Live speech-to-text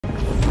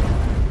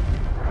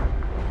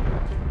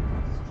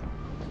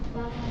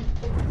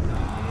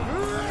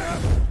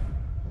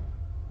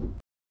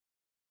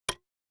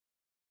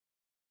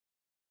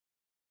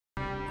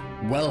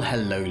Well,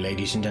 hello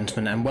ladies and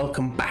gentlemen, and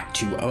welcome back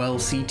to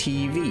OLC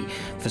TV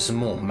for some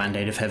more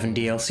Mandate of Heaven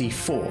DLC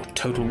 4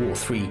 Total War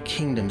 3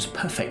 Kingdoms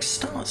Perfect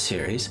Start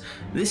series,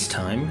 this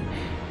time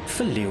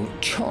for Liu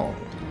Chong.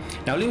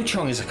 Now Liu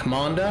Chong is a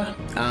commander,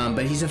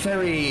 but he's a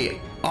very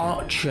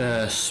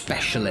archer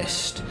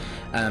specialist.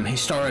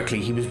 Historically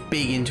he was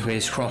big into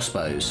his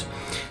crossbows,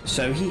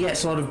 so he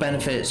gets a lot of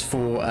benefits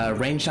for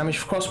range damage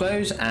for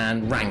crossbows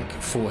and rank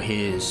for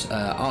his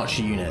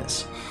archer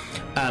units.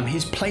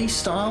 His play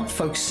style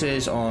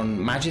focuses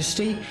on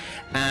majesty,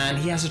 and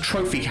he has a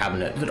trophy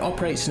cabinet that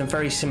operates in a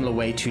very similar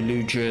way to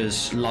Liu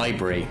Zhi's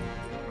library.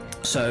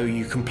 So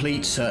you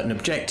complete certain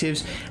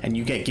objectives and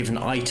you get given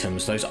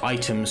items. Those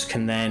items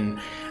can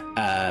then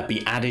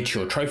be added to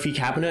your trophy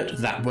cabinet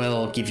that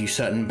will give you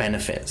certain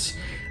benefits.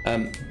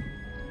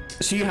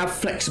 So you have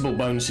flexible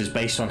bonuses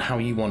based on how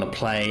you want to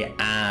play,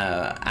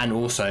 and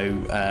also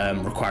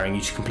requiring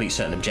you to complete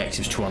certain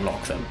objectives to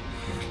unlock them.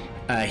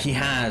 He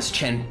has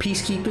Chen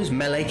Peacekeepers,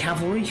 melee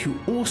cavalry, who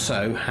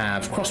also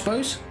have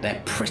crossbows.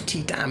 They're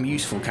pretty damn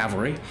useful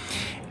cavalry.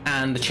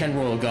 And the Chen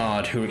Royal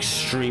Guard, who are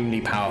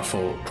extremely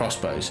powerful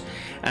crossbows.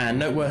 And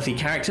noteworthy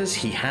characters,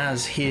 he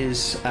has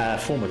his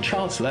former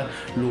Chancellor,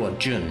 Luo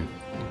Jun,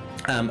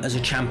 as a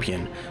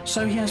champion.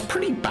 So he has a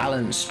pretty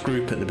balanced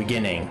group at the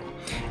beginning.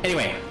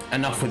 Anyway,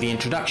 enough with the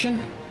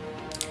introduction.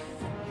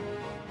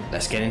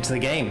 Let's get into the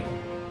game.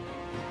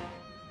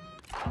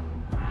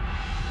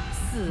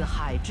 四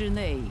海之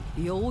内，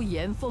流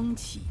言风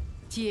起，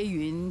皆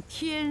云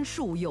天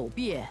数有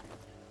变，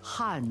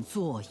汉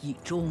作已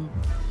终。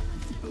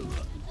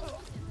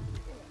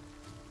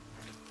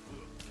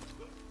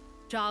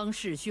张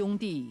氏兄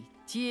弟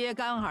揭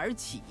竿而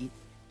起，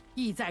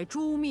意在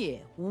诛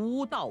灭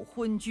无道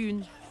昏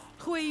君，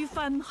推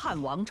翻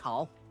汉王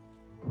朝。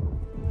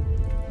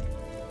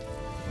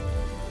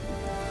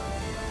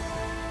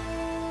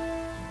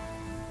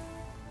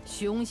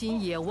雄心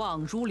野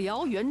望如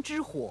燎原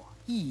之火。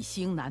 一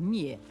星难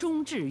灭，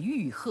终至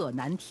欲壑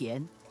难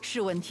填。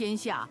试问天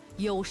下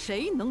有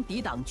谁能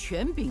抵挡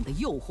权柄的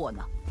诱惑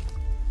呢？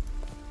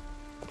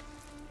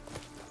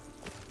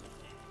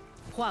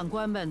宦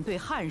官们对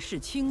汉室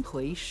倾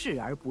颓视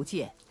而不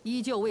见，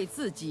依旧为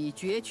自己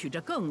攫取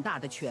着更大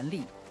的权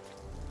力。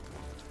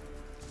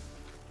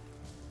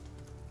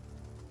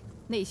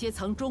那些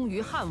曾忠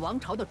于汉王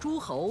朝的诸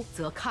侯，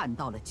则看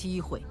到了机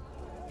会。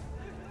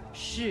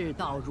世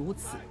道如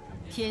此。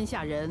 天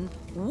下人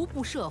无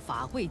不设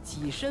法为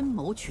己身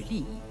谋取利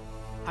益，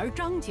而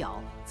张角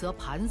则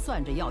盘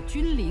算着要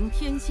君临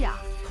天下，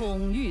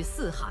统御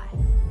四海。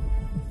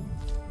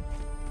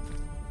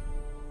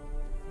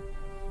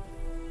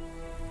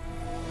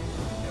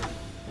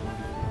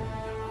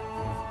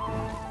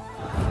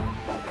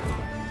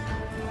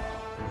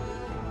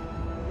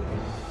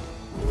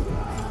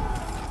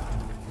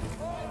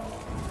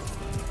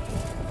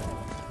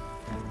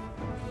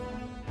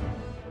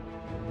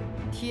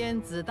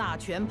天子大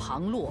权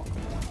旁落，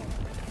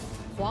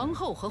皇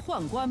后和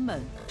宦官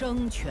们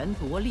争权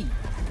夺利，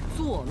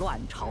作乱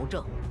朝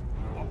政。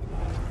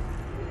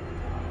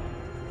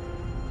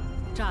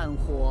战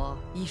火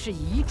已是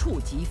一触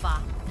即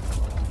发，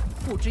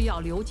不知要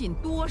流尽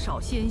多少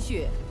鲜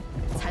血，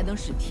才能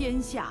使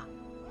天下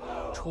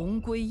重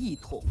归一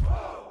统。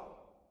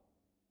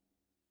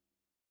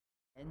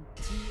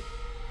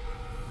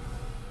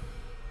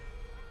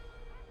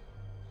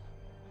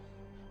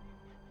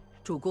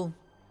主公。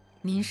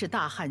 您是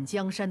大汉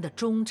江山的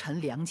忠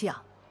臣良将，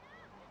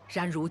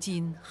然如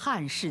今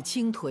汉室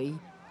倾颓，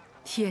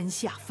天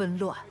下纷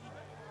乱。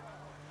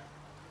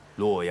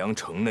洛阳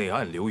城内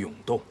暗流涌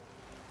动，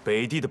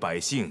北地的百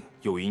姓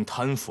又因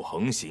贪腐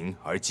横行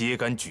而揭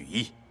竿举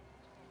义。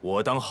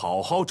我当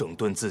好好整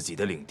顿自己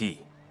的领地，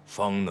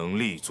方能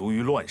立足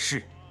于乱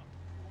世。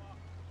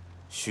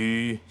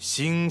须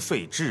兴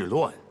废治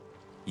乱，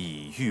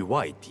以御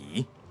外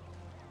敌，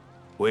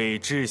为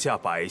治下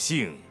百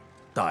姓。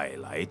 带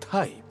来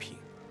太平，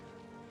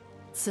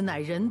此乃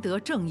仁德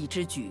正义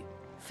之举，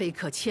非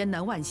可千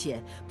难万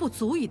险，不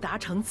足以达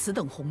成此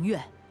等宏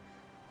愿。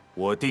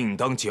我定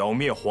当剿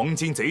灭黄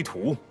巾贼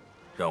徒，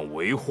让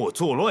为祸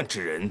作乱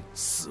之人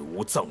死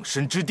无葬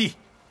身之地，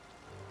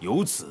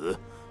由此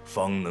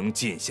方能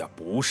建下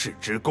不世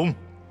之功。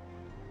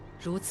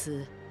如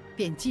此，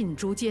便尽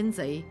诛奸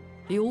贼，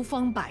流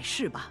芳百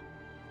世吧。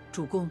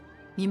主公，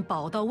您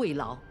宝刀未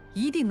老，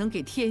一定能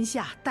给天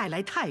下带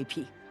来太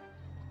平。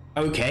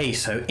 Okay,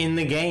 so in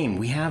the game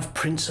we have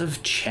Prince of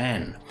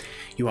Chen.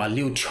 You are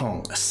Liu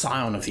Chong, a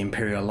scion of the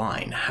imperial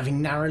line. Having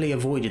narrowly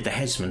avoided the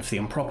headsman for the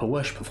improper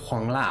worship of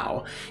Huang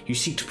Lao, you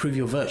seek to prove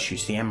your virtue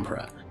to the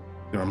emperor.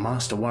 You're a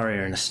master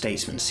warrior and a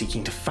statesman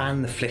seeking to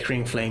fan the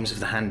flickering flames of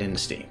the Han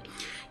dynasty.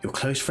 Your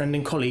close friend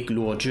and colleague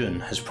Luo Jun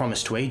has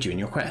promised to aid you in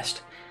your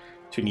quest.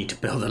 So you need to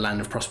build a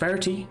land of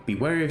prosperity, be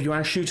wary of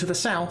Yuan Shu to the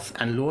south,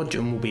 and Luo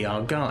Jun will be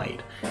our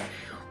guide.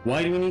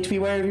 Why do we need to be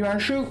wary of Yuan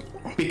Shu?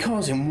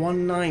 Because in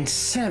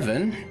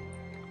 197,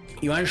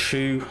 Yuan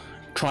Shu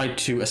tried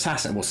to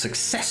assassinate, well,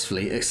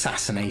 successfully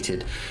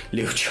assassinated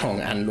Liu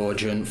Chong and Luo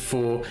Jun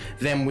for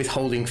them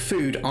withholding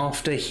food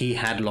after he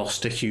had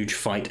lost a huge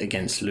fight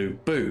against Lu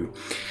Bu.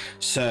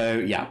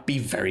 So yeah, be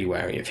very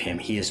wary of him.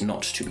 He is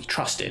not to be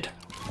trusted.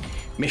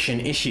 Mission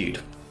issued.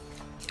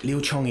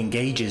 Liu Chong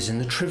engages in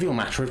the trivial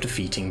matter of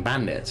defeating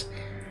bandits.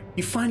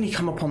 You finally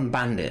come upon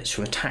bandits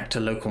who attacked a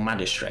local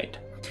magistrate.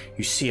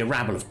 You see a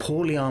rabble of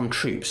poorly armed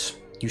troops.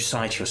 You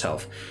sigh to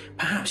yourself,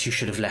 perhaps you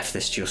should have left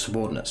this to your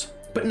subordinates.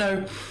 But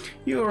no,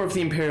 you are of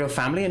the Imperial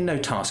family and no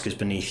task is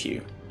beneath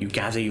you. You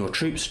gather your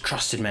troops,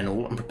 trusted men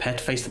all, and prepare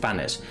to face the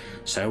bandits.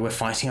 So we're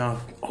fighting our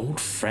old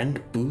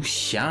friend Bu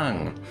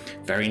Xiang.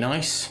 Very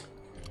nice.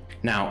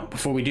 Now,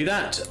 before we do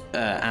that,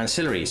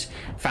 ancillaries.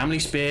 Family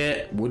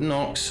Spear, Wooden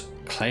Ox,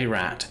 Clay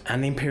Rat,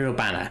 and the Imperial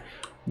Banner.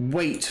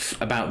 Wait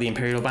about the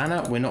Imperial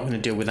Banner, we're not going to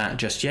deal with that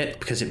just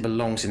yet because it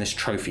belongs in this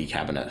trophy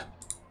cabinet.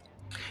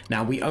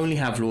 Now, we only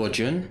have Luo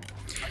Jun.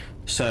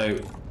 So,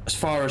 as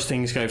far as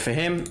things go for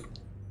him,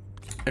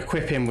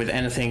 equip him with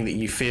anything that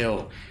you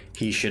feel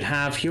he should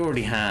have. He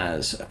already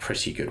has a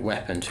pretty good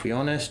weapon, to be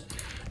honest.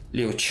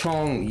 Liu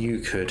Chong, you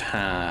could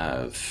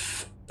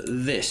have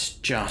this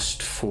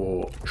just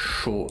for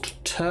short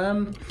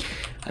term.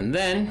 And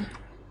then,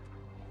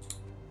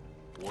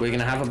 we're going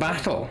to have a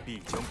battle.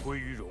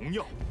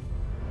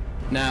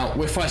 Now,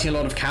 we're fighting a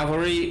lot of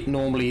cavalry.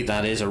 Normally,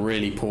 that is a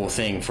really poor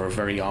thing for a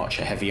very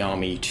archer-heavy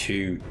army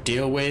to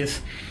deal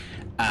with.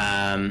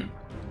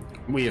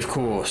 We, of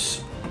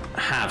course,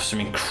 have some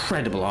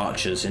incredible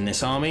archers in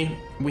this army.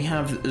 We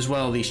have, as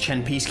well, these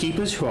Chen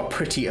Peacekeepers, who are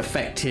pretty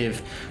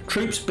effective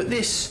troops. But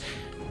this,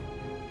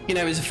 you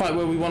know, is a fight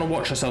where we want to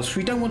watch ourselves.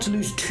 We don't want to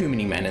lose too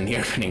many men in the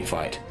opening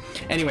fight.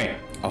 Anyway,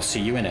 I'll see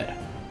you in it.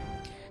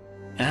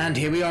 And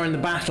here we are in the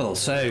battle.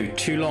 So,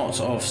 2 lots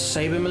of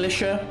Saber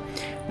Militia.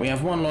 We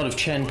have 1 lot of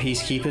Chen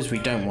Peacekeepers. We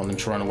don't want them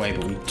to run away,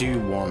 but we do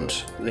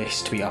want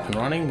this to be up and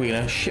running. We're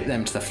going to ship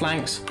them to the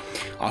flanks.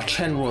 Our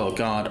Chen Royal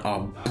Guard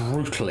are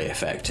brutally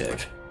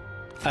effective.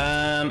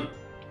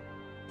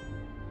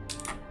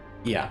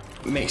 Yeah,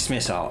 mixed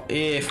missile.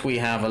 If we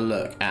have a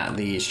look at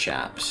these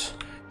chaps,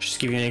 just to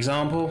give you an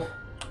example.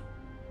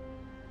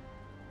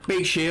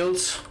 Big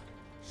shields,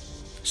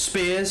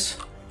 spears,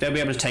 they'll be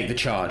able to take the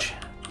charge.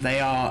 They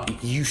are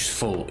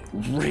useful,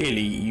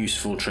 really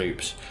useful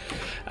troops.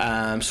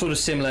 Sort of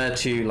similar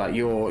to like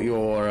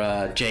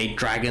your Jade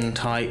Dragon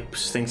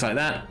types, things like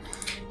that.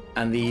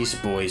 And these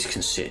boys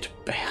can sit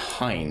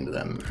behind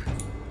them,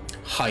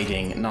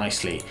 hiding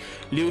nicely.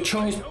 Liu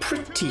Chong is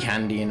pretty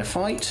handy in a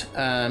fight.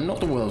 Not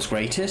the world's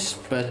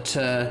greatest, but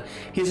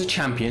he's a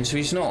champion, so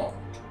he's not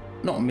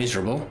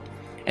miserable.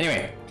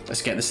 Anyway,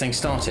 let's get this thing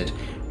started.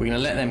 We're going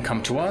to let them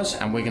come to us,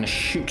 and we're going to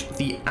shoot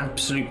the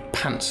absolute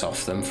pants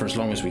off them for as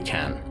long as we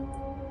can.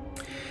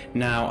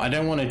 Now, I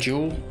don't want a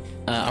duel.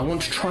 I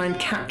want to try and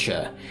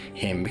capture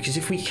him, because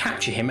if we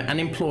capture him and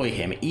employ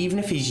him, even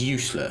if he's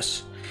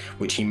useless,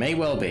 which he may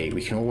well be,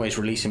 we can always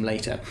release him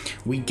later,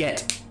 we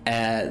get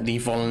the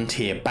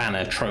Volunteer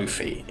Banner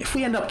trophy. If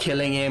we end up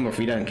killing him, or if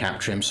we don't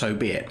capture him, so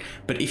be it.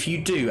 But if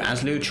you do,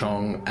 as Liu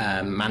Chong,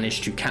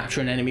 manage to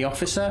capture an enemy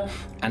officer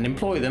and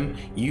employ them,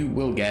 you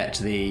will get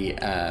the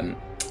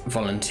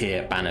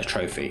Volunteer Banner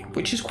trophy,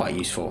 which is quite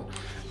useful.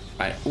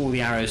 Right, all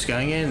the arrows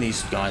going in.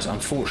 These guys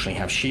unfortunately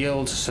have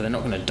shields, so they're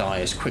not going to die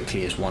as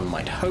quickly as one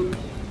might hope,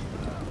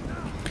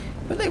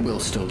 but they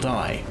will still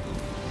die.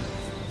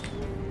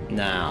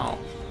 Now,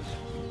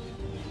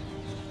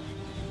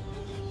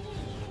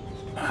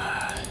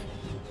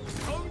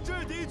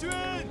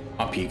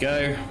 up you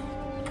go.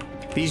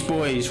 These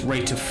boys'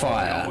 rate of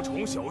fire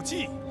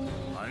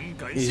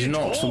is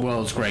not the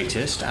world's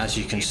greatest, as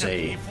you can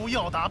see, but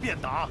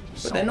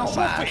they're not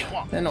bad.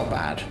 They're not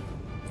bad.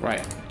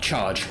 Right,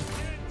 charge.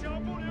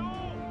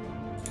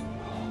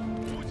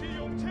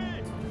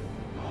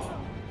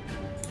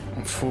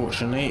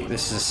 Unfortunately,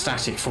 this is a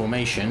static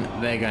formation.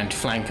 They're going to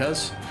flank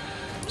us.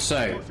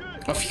 So,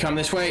 off you come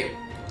this way.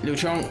 Liu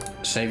Chong,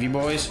 save you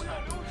boys.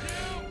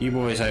 You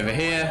boys over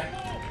here.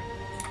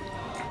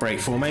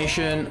 Break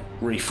formation.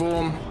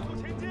 Reform.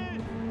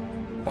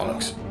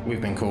 Bollocks.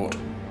 We've been caught.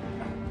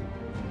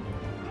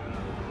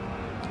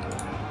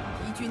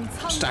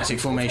 Static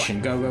formation.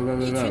 Go, go,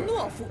 go, go,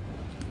 go.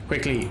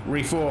 Quickly,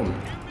 reform.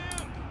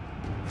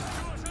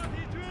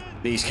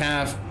 These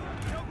cav.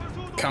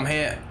 Come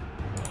here.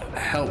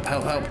 Help,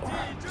 help, help.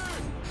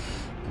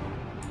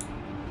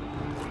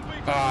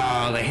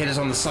 Ah, they hit us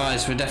on the side,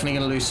 so we're definitely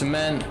going to lose some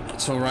men.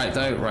 It's alright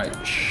though. Right,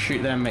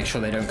 shoot them, make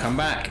sure they don't come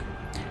back.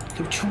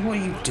 What are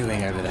you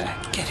doing over there?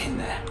 Get in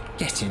there.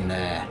 Get in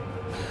there.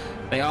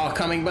 They are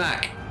coming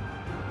back.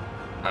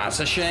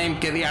 That's a shame.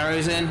 Get the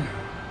arrows in.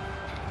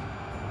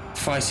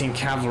 Fighting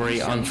cavalry,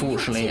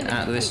 unfortunately,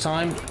 at this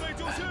time.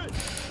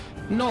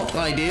 Not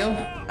ideal.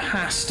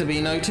 Has to be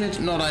noted.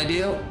 Not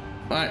ideal.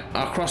 Right,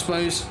 our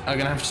crossbows are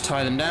going to have to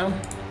tie them down.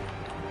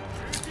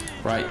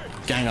 Right,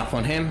 gang up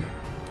on him.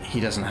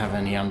 He doesn't have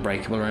any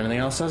unbreakable or anything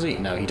else, does he?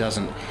 No, he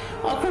doesn't.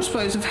 Our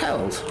crossbows have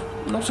held.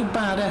 Not a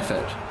bad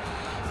effort.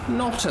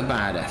 Not a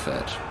bad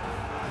effort.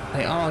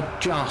 They are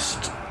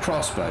just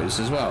crossbows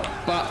as well.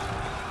 But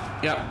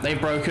Yep, they've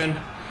broken.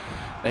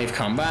 They've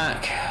come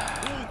back.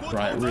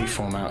 Right,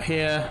 reform out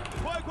here.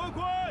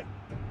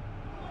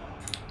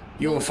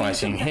 You're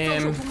fighting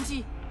him.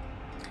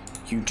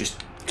 You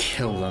just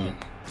kill them.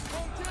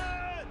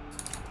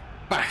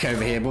 Back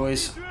over here,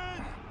 boys.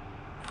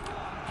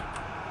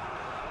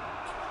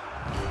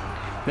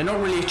 They're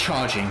not really a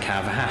charging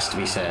cav, it has to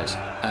be said.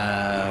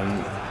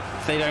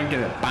 They don't do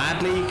it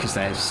badly, because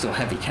they're still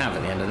heavy cav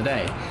at the end of the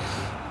day.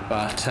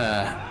 But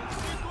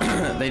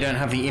they don't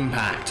have the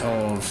impact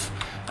of,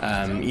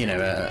 you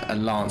know, a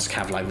lance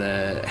cav like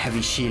the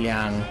heavy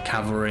Xiliang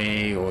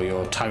cavalry or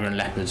your Tiger and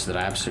Leopards that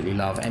I absolutely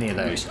love. Any of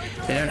those.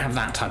 They don't have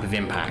that type of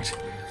impact.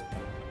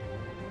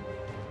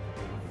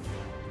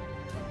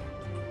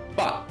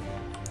 But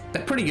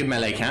they're pretty good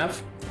melee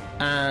cav.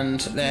 And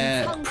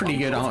they're pretty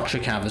good archer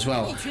cav as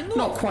well.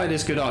 Not quite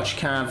as good archer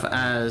cav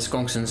as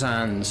Gongsun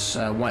Zan's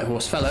White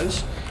Horse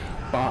Fellows,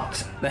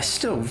 but they're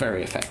still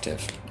very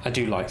effective. I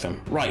do like them.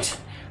 Right,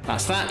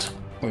 that's that.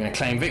 We're going to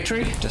claim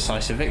victory,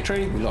 decisive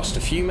victory. We lost a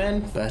few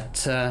men,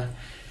 but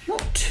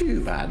not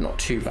too bad, not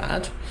too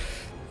bad.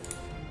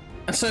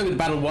 And so with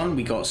Battle 1,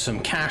 we got some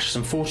cash,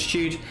 some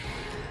fortitude.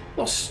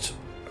 Lost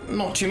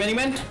not too many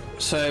men,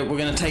 so we're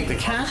going to take the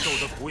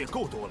cash.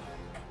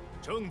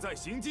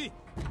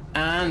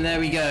 And there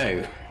we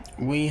go.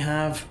 We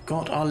have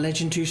got our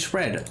Legend 2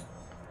 spread.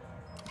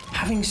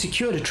 Having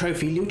secured a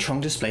trophy, Liu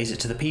Chong displays it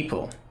to the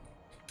people.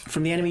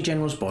 From the enemy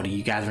general's body,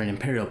 you gather an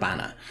imperial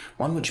banner,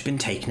 one which had been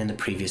taken in the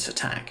previous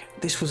attack.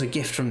 This was a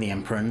gift from the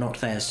emperor and not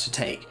theirs to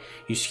take.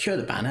 You secure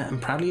the banner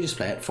and proudly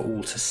display it for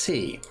all to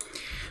see.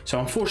 So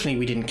unfortunately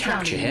we didn't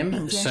capture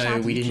him, so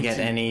we didn't get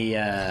any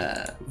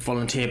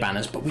volunteer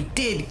banners, but we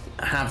did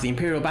have the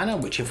imperial banner,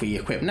 which if we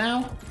equip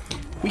now,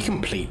 we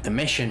complete the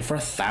mission for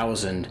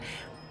 1,000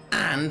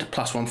 and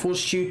 +1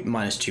 fortitude,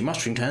 -2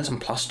 mustering turns and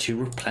 +2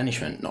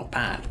 replenishment. Not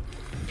bad.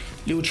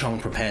 Liu Chong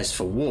prepares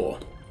for war.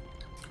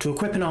 To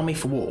equip an army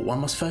for war, one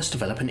must first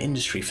develop an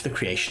industry for the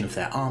creation of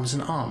their arms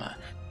and armour.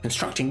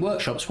 Constructing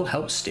workshops will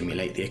help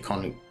stimulate the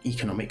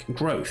economic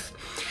growth.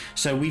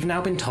 So we've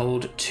now been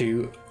told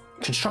to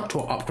construct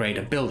or upgrade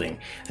a building.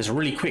 There's a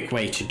really quick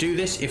way to do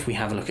this. If we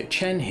have a look at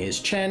Chen, here's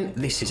Chen.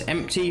 This is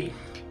empty.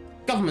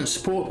 Government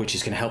support, which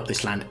is going to help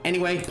this land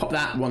anyway. Pop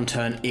that, 1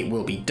 turn, it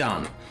will be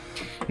done.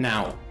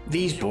 Now,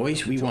 these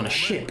boys, we want to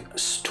ship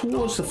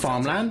towards the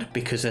farmland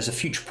because there's a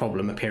future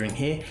problem appearing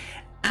here.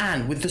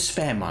 And with the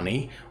spare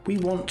money, we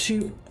want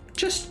to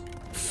just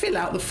fill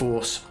out the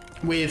force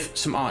with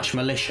some arch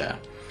militia.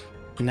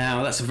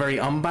 Now, that's a very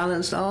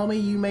unbalanced army,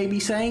 you may be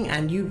saying,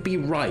 and you'd be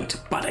right.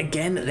 But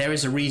again, there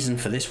is a reason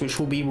for this, which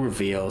will be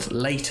revealed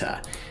later.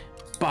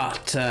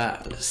 But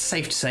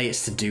safe to say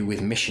it's to do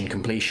with mission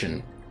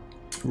completion.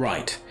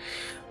 Right,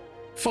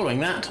 following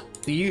that,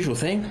 the usual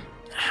thing,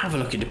 have a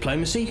look at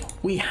diplomacy.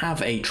 We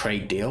have a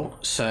trade deal,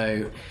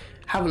 so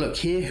have a look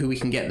here who we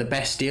can get the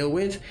best deal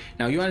with.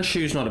 Now Yuan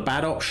Shu's not a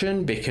bad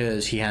option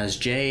because he has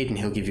Jade and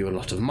he'll give you a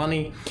lot of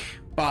money,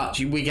 but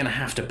we're going to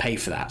have to pay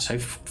for that. So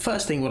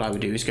first thing what I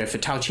would do is go for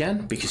Tao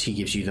Qian because he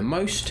gives you the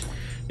most.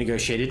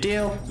 Negotiate a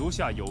deal.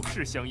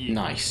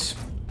 Nice.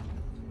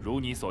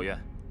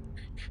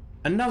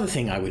 Another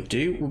thing I would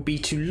do would be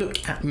to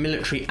look at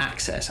military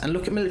access and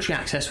look at military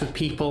access with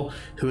people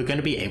who are going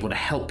to be able to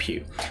help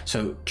you.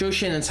 So Zhou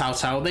Xin and Cao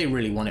Cao, they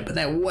really want it, but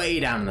they're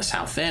way down in the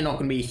south. They're not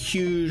going to be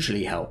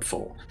hugely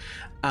helpful.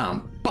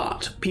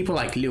 But people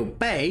like Liu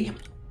Bei,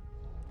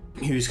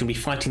 who's going to be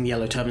fighting the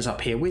Yellow Turbans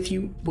up here with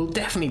you, will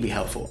definitely be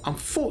helpful.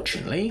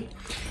 Unfortunately,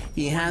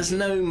 he has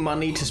no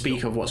money to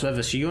speak of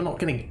whatsoever, so you're not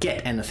going to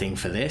get anything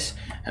for this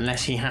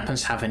unless he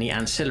happens to have any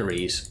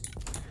ancillaries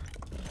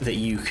that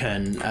you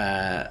can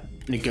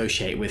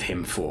negotiate with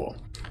him for.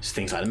 So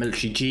things like the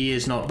military G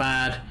is not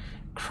bad.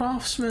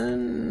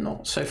 Craftsman,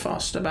 not so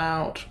fussed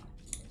about.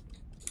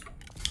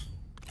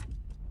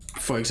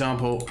 For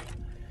example,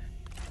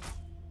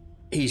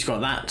 he's got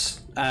that,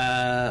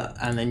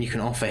 and then you can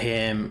offer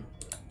him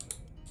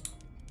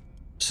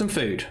some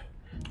food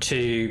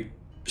to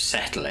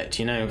settle it,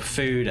 you know,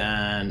 food,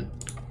 and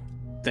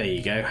there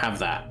you go, have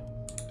that.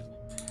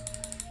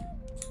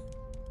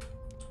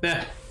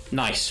 There,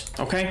 nice,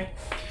 okay.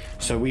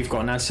 So we've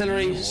got an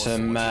ancillary,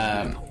 some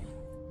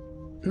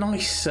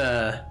nice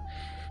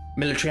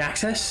military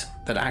access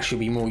that actually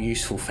be more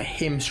useful for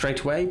him straight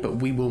away, but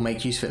we will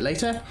make use of it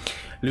later.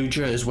 Lu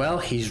Zhi as well,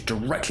 he's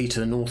directly to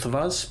the north of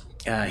us.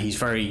 He's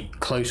very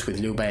close with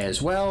Liu Bei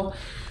as well,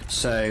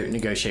 so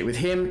negotiate with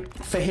him.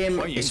 For him,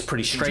 it's a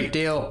pretty straight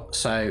deal,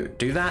 so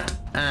do that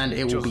and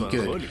it will be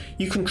good.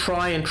 You can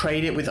try and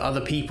trade it with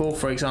other people.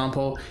 For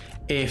example,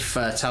 if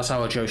Cao Cao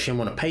or Zhou Xin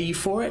want to pay you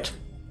for it,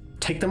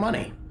 take the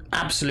money.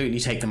 Absolutely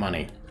take the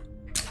money.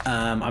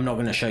 I'm not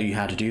going to show you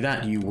how to do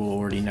that. You will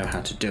already know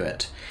how to do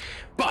it.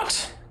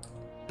 But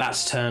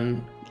that's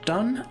turn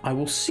done. I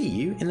will see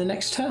you in the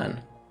next turn.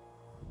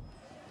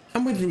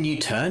 And with the new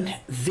turn,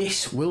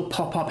 this will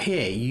pop up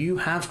here. You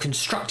have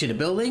constructed a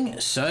building,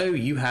 so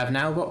you have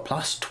now got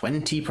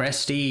 +20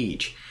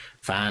 prestige.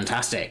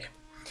 Fantastic.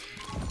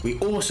 We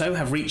also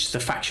have reached the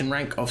faction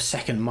rank of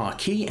second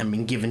Marquis and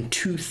been given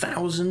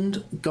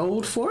 2,000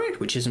 gold for it,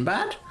 which isn't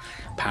bad.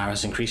 Power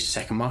has increased to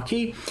second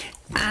Marquis,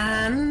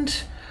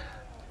 and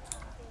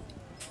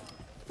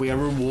we are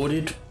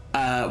rewarded.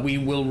 We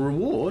will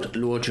reward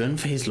Lord Jun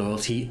for his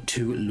loyalty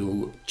to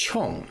Liu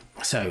Chong.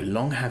 So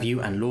long have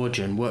you and Lord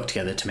Jun worked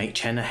together to make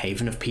Chen a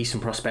haven of peace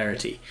and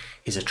prosperity.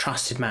 He is a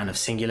trusted man of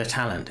singular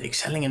talent,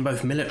 excelling in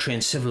both military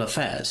and civil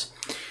affairs.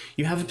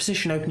 You have a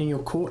position open in your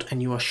court,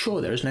 and you are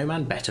sure there is no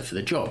man better for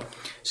the job.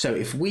 So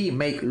if we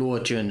make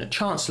Lord Jun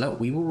Chancellor,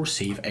 we will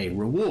receive a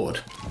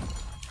reward.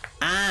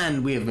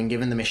 And we have been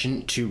given the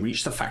mission to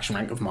reach the faction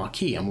rank of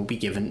Marquis, and will be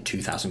given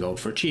 2,000 gold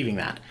for achieving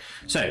that.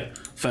 So,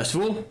 first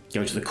of all,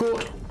 go to the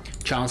court.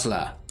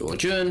 Chancellor, Lord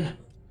Jun,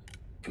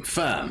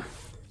 confirm.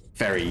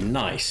 Very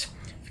nice.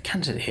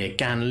 Candidate here,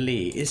 Gan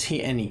Li. Is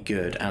he any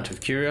good, out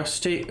of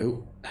curiosity?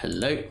 Oh,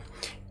 hello.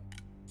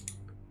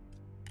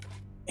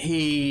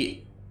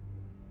 He's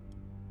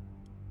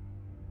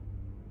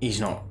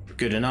not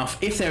good enough.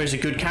 If there is a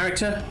good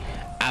character,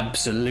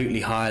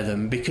 absolutely hire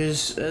them,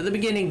 because at the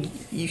beginning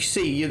you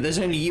see there's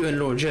only you and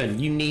Lord Jun.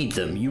 You need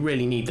them. You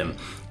really need them.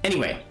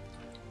 Anyway,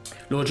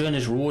 Lord Jun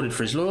is rewarded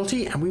for his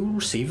loyalty, and we will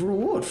receive a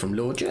reward from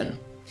Lord Jun.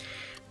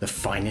 The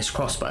finest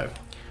crossbow.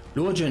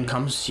 Lord Jun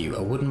comes to you,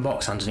 a wooden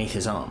box underneath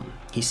his arm.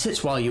 He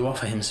sits while you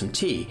offer him some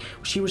tea,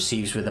 which he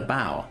receives with a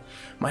bow.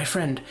 My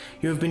friend,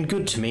 you have been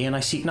good to me, and I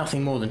seek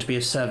nothing more than to be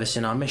of service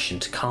in our mission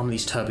to calm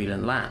these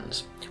turbulent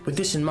lands. With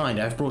this in mind,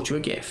 I have brought you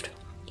a gift.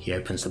 He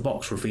opens the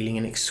box, revealing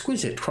an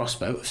exquisite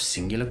crossbow of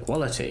singular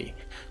quality.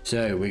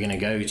 So we're going to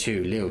go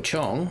to Liu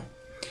Chong,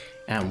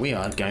 and we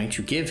are going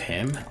to give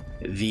him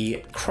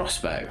the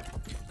crossbow,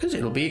 because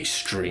it'll be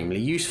extremely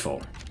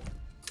useful.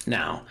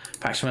 Now,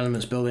 faction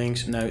elements,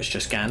 buildings, no, it's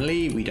just Gan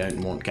Li. We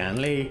don't want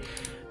Gan Li.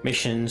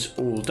 Missions,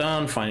 all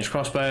done. Finest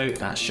crossbow,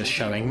 that's just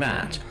showing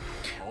that.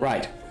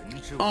 Right,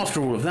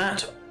 after all of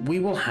that, we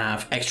will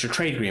have extra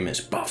trade agreements.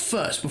 But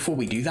first, before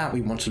we do that,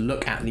 we want to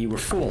look at the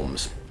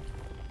reforms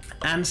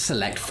and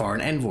select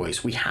foreign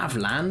envoys. We have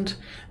land,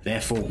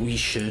 therefore we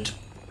should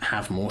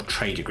have more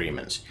trade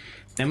agreements.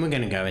 Then we're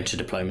going to go into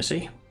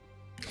diplomacy,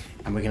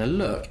 and we're going to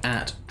look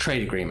at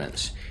trade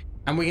agreements.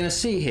 And we're going to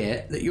see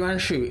here that Yuan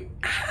Shu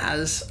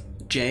has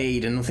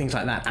Jade and things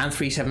like that, and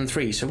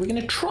 373. So we're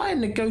going to try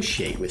and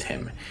negotiate with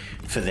him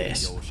for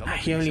this.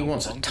 He only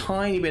wants a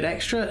tiny bit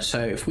extra, so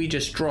if we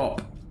just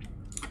drop,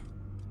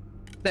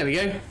 there we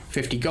go,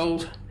 50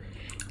 gold,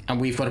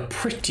 and we've got a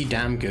pretty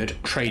damn good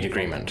trade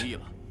agreement.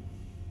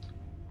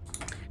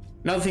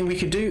 Another thing we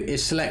could do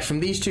is select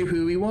from these two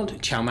who we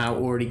want. Chow Mao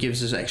already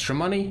gives us extra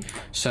money,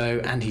 so,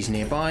 and he's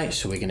nearby,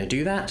 so we're going to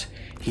do that.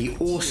 He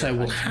also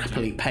will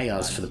happily pay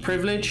us for the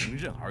privilege,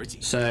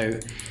 so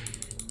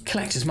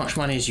collect as much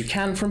money as you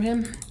can from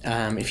him.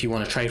 If you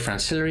want to trade for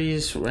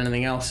ancillaries or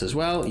anything else as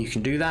well, you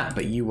can do that,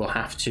 but you will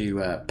have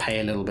to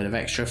pay a little bit of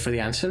extra for the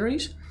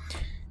ancillaries.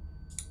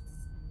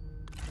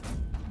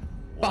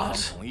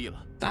 But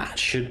that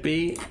should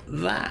be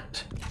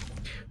that.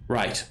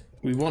 Right,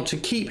 we want to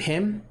keep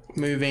him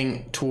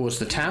moving towards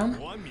the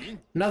town.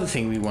 Another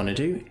thing we want to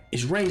do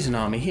is raise an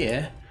army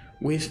here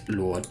with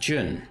Lord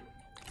Jun.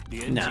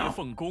 Now,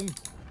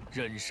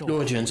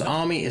 Lord Jun's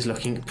army is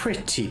looking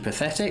pretty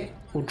pathetic.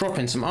 We'll drop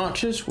in some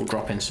archers, we'll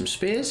drop in some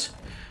spears,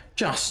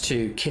 just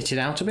to kit it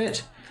out a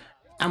bit,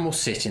 and we'll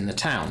sit in the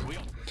town.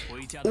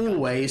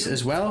 Always,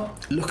 as well,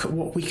 look at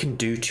what we can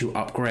do to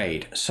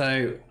upgrade.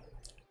 So,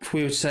 if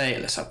we would say,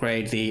 let's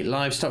upgrade the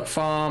livestock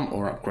farm,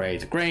 or upgrade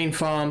the grain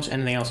farms,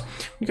 anything else,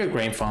 we go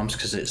grain farms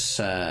because it's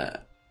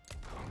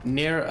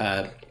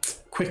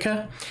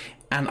quicker.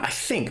 And I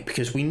think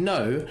because we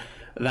know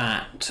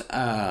that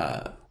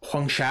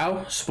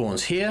Huangshao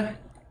spawns here,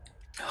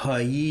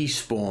 He Yi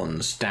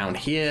spawns down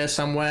here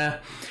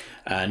somewhere,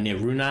 near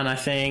Runan, I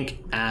think,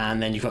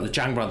 and then you've got the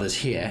Zhang brothers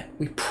here.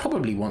 We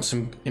probably want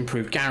some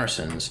improved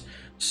garrisons.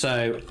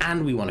 So,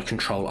 and we want to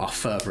control our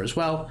fervor as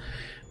well.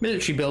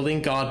 Military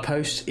building, guard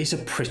post is a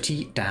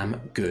pretty damn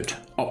good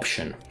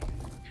option.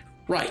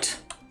 Right,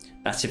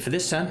 that's it for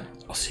this turn.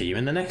 I'll see you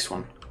in the next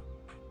one.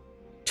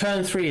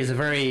 Turn 3 is a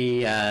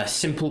very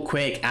simple,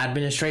 quick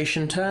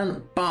administration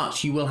turn,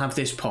 but you will have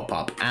this pop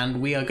up,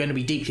 and we are going to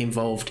be deeply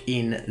involved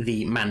in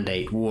the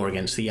Mandate war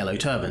against the Yellow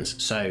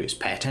Turbans, so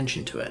pay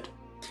attention to it.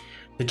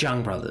 The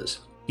Zhang brothers.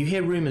 You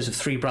hear rumours of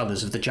 3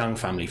 brothers of the Zhang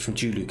family from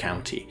Julu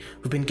County,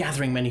 who've been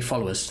gathering many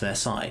followers to their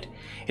side.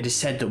 It is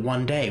said that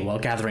one day, while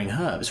gathering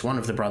herbs, one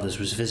of the brothers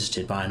was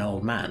visited by an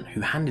old man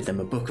who handed them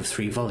a book of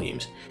 3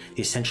 volumes,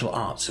 The Essential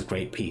Arts of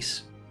Great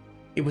Peace.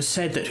 It was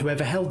said that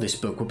whoever held this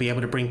book would be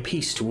able to bring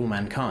peace to all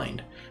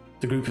mankind.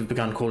 The group have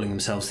begun calling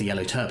themselves the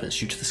Yellow Turbans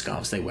due to the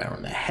scarves they wear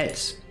on their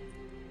heads.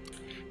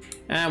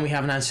 And we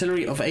have an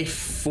ancillary of a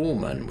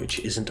foreman, which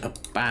isn't a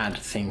bad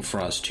thing for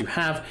us to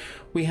have.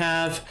 We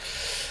have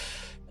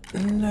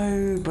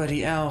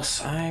nobody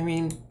else. I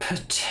mean,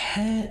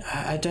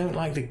 I don't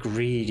like the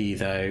greedy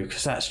though,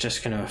 because that's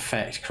just going to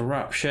affect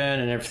corruption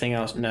and everything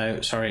else.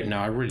 No, sorry, no,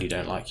 I really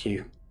don't like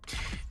you.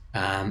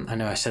 I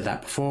know I said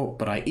that before,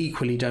 but I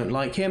equally don't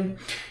like him.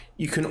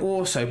 You can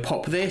also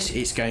pop this.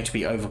 It's going to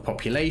be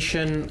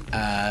overpopulation.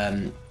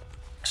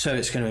 So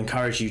it's going to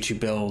encourage you to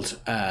build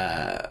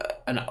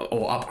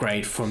or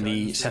upgrade from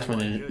the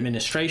settlement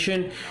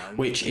administration,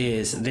 which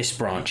is this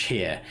branch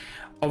here.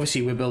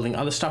 Obviously, we're building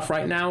other stuff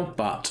right now,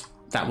 but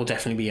that will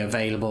definitely be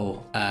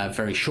available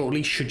very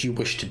shortly should you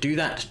wish to do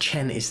that.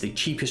 Chen is the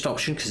cheapest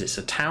option because it's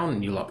a town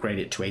and you'll upgrade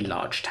it to a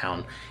large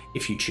town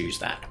if you choose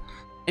that.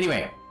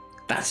 Anyway,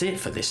 that's it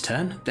for this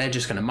turn. They're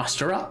just going to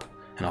muster up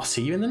and I'll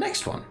see you in the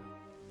next one.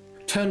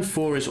 Turn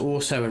 4 is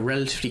also a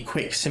relatively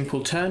quick,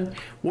 simple turn.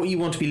 What you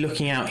want to be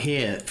looking out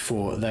here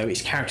for, though,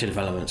 is character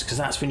developments, because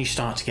that's when you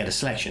start to get a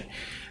selection.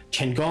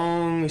 Chen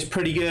Gong is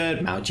pretty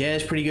good, Mao Jie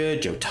is pretty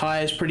good, Zhou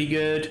Tai is pretty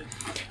good.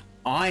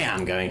 I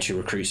am going to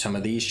recruit some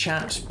of these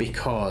chaps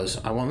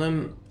because I want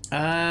them.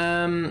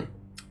 I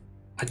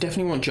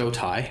definitely want Zhou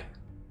Tai,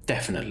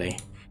 definitely.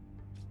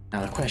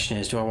 Now the question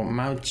is, do I want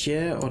Mao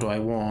Jie or do I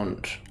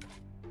want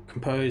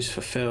Compose,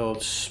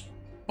 Fulfilled,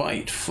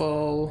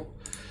 Spiteful?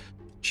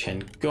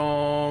 Chen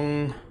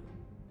Gong,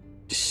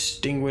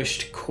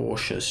 Distinguished,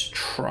 Cautious,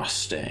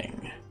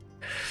 Trusting.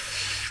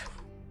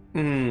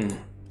 Zhang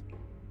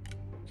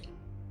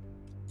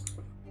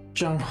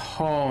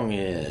Hong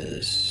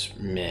is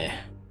meh.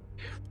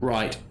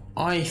 Right,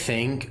 I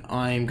think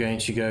I'm going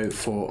to go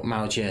for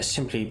Mao Jie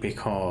simply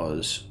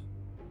because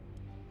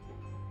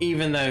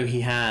even though he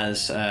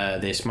has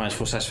this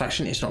 -4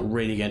 satisfaction, it's not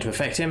really going to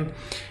affect him.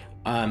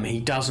 He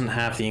doesn't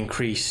have the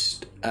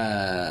increased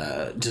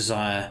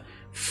desire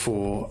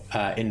for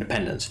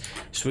independence,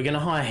 so we're going to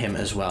hire him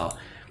as well.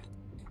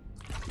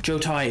 Zhou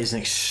Tai is an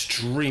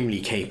extremely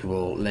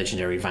capable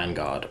legendary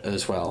vanguard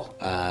as well,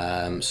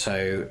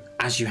 so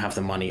as you have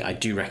the money, I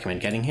do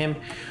recommend getting him.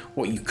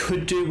 What you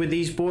could do with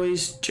these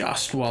boys,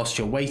 just whilst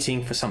you're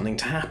waiting for something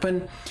to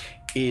happen,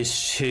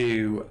 is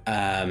to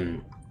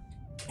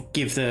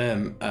give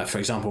them, for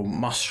example,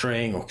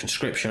 mustering or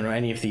conscription or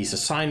any of these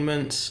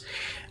assignments.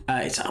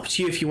 It's up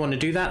to you if you want to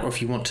do that or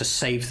if you want to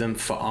save them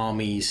for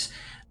armies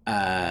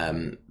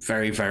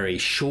very, very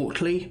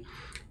shortly.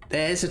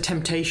 There's a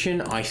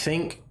temptation, I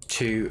think,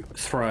 to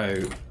throw,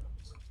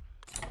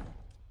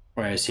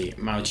 where is he,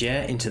 Mao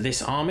Jie into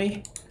this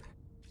army,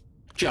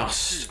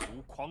 just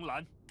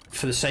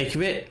for the sake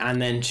of it,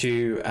 and then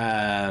to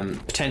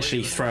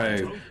potentially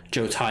throw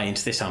Zhou Tai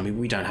into this army.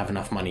 We don't have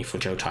enough money for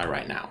Zhou Tai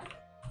right now.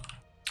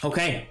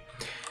 Okay,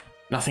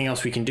 nothing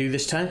else we can do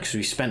this turn because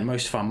we spent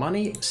most of our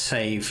money.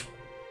 Save.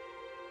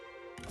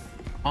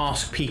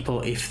 Ask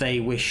people if they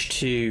wish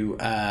to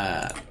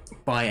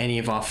buy any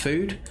of our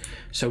food.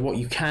 So what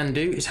you can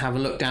do is have a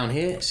look down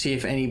here, see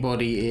if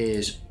anybody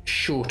is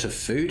short of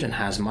food and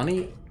has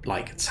money,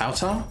 like Cao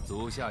Cao.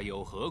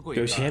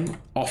 Go to him,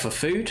 offer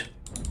food,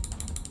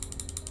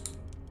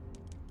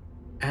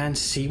 and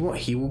see what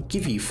he will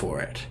give you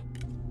for it.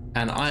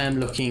 And I am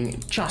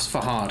looking just for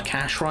hard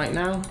cash right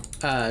now,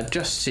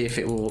 just to see if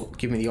it will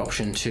give me the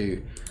option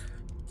to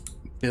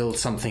build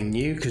something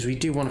new, because we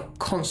do want to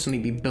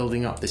constantly be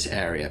building up this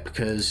area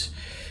because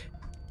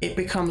it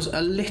becomes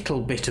a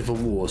little bit of a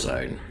war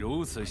zone.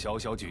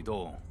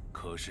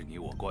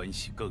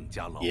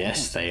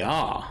 Yes, they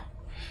are.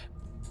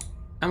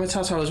 And with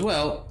Cao Cao as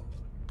well,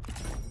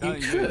 you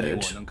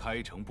could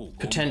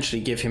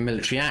potentially give him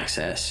military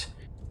access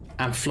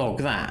and flog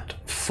that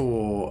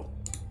for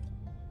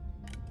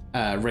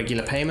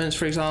regular payments,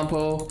 for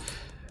example,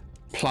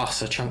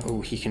 plus a chunk.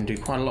 Oh, he can do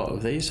quite a lot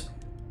of these.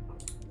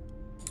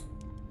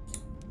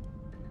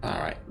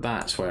 Alright,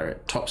 that's where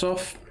it tops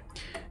off.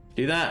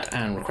 Do that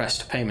and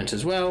request a payment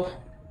as well.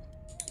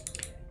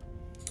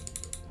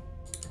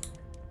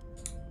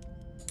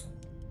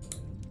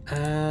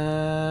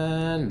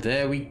 And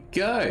there we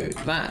go.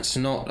 That's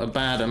not a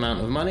bad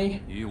amount of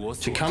money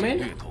to come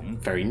in.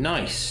 Very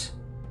nice.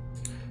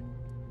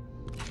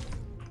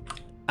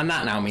 And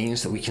that now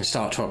means that we can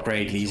start to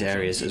upgrade these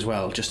areas as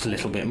well, just a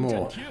little bit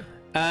more.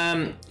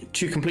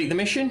 To complete the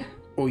mission,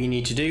 all you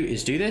need to do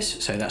is do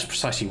this. So that's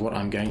precisely what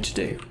I'm going to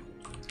do.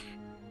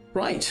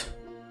 Right,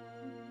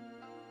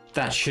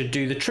 that should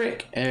do the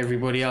trick.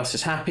 Everybody else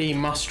is happy.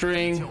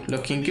 Mustering,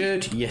 looking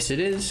good. Yes, it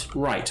is.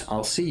 Right,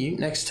 I'll see you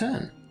next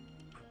turn.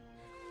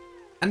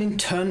 And in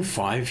turn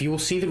 5, you will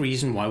see the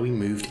reason why we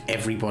moved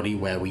everybody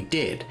where we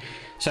did.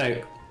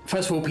 So,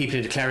 first of all, people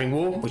are declaring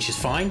war, which is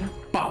fine,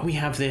 but we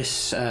have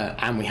this,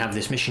 and we have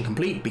this mission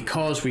complete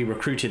because we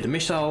recruited the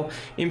missile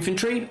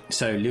infantry.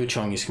 So Liu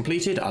Chong is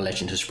completed. Our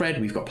legend has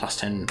spread. We've got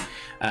 +10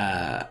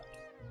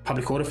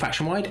 public order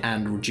faction-wide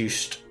and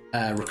reduced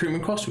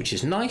recruitment cost, which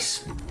is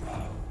nice.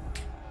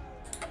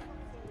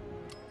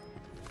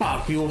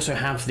 But we also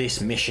have this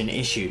mission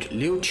issued.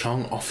 Liu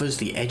Chong offers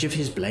the edge of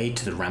his blade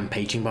to the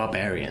rampaging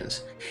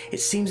barbarians.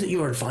 It seems that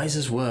your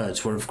advisor's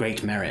words were of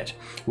great merit.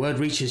 Word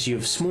reaches you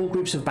of small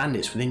groups of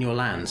bandits within your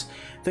lands.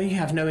 Though you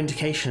have no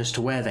indication as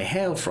to where they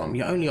hail from,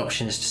 your only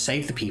option is to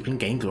save the people and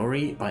gain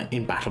glory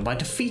in battle by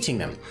defeating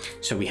them.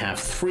 So we have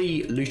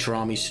 3 looter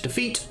armies to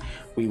defeat.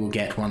 We will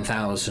get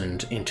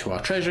 1,000 into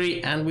our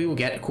treasury, and we will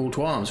get a call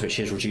to arms, which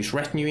is reduced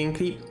retinue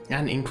increase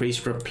and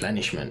increased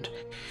replenishment.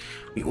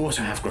 We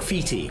also have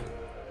graffiti.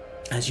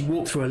 As you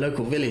walk through a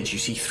local village, you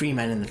see 3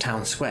 men in the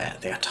town square.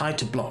 They are tied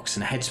to blocks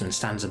and a headsman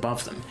stands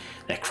above them.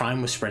 Their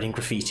crime was spreading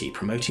graffiti,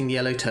 promoting the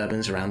yellow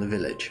turbans around the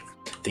village.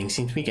 Things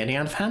seem to be getting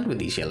out of hand with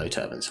these yellow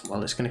turbans.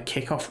 Well, it's going to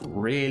kick off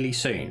really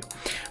soon.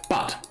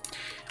 But,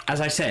 as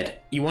I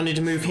said, you wanted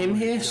to move him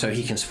here so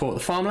he can support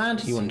the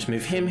farmland. You wanted to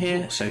move him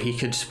here so he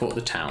could support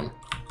the town.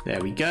 There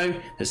we go.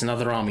 There's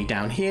another army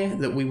down here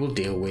that we will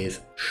deal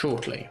with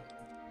shortly.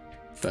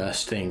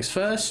 First things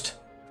first.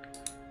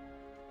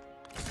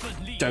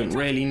 Don't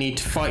really need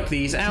to fight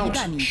these out.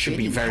 Should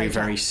be very,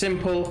 very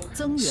simple.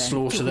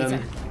 Slaughter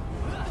them.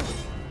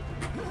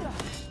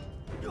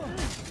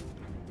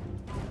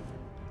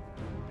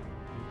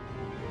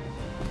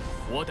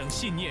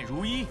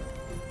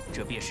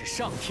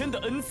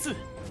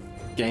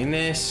 Gain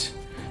this.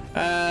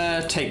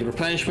 Take the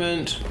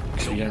replenishment,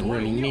 because we don't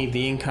really need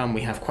the income.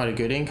 We have quite a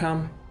good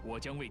income.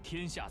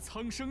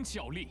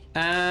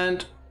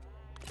 And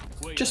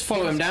just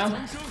follow him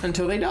down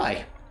until they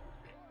die.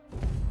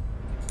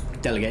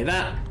 Delegate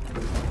that.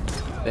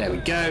 There we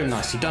go.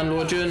 Nicely done,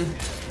 Lord Jun.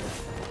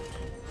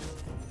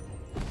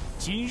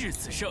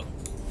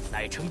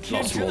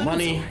 Lots more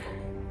money.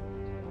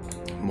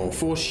 More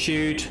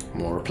fortitude.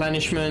 More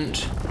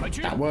replenishment.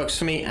 That works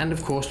for me. And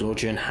of course, Lord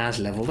Jun has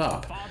leveled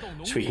up.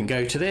 So we can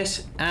go to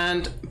this.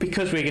 And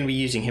because we're going to be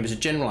using him as a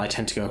general, I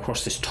tend to go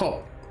across this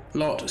top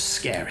lot.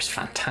 Scare is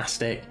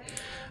fantastic.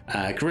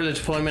 Guerrilla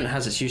deployment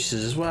has its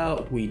uses as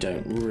well. We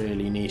don't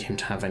really need him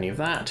to have any of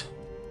that.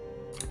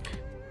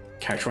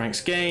 Character ranks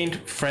gained,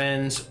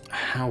 friends,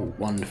 how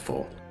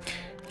wonderful.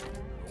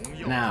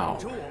 Now,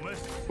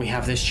 we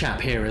have this chap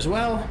here as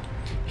well.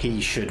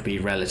 He should be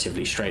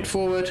relatively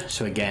straightforward.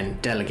 So again,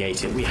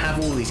 delegate it. We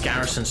have all these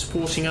garrisons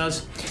supporting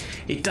us.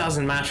 It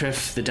doesn't matter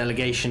if the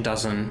delegation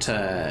doesn't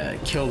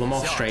kill them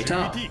off straight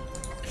up.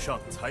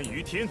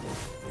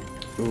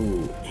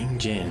 Ooh,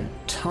 Ingjin.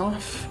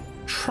 Tough,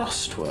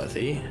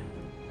 trustworthy,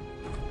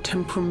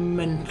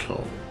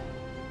 temperamental.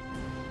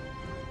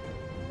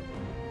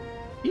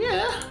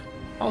 Yeah.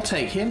 I'll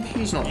take him.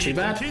 He's not too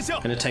bad.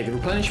 Gonna take the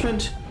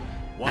replenishment.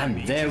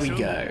 And there we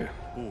go.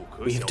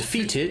 We have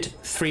defeated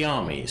 3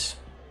 armies.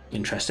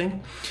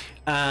 Interesting.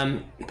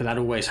 But that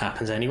always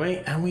happens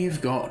anyway. And we have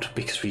got,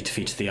 because we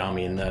defeated the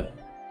army in the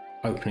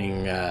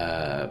opening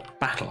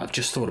battle, I've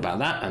just thought about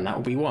that, and that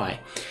will be why.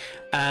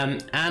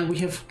 And we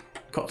have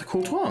got the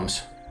call to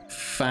arms.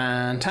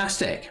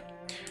 Fantastic.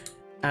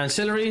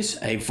 Ancillaries,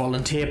 a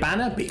volunteer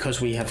banner,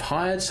 because we have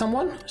hired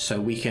someone, so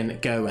we can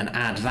go and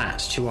add that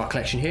to our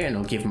collection here, and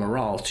it'll give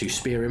morale to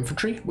spear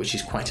infantry, which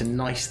is quite a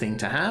nice thing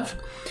to have.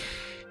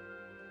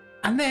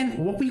 And then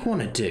what we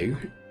want to do,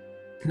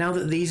 now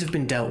that these have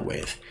been dealt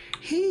with,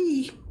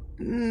 he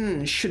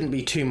shouldn't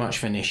be too much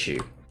of an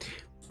issue.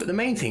 But the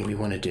main thing we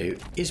want to do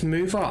is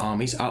move our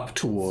armies up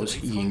towards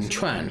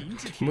Yingchuan,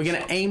 and we're going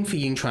to aim for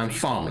Yingchuan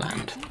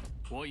farmland.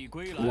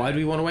 Why do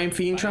we want to aim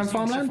for Yingchuan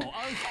farmland?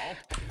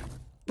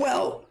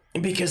 Well,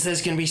 because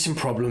there's going to be some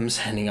problems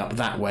heading up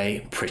that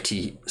way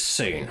pretty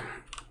soon.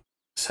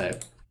 So,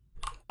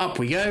 up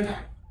we go.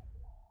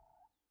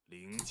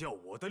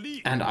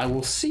 And I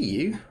will see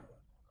you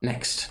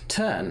next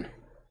turn.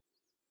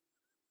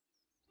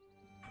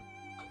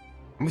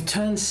 With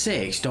turn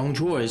 6,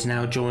 Dongzhuo is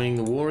now joining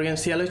the war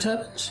against the Yellow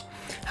Turbans.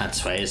 Han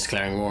Sui is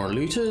declaring war on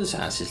looters,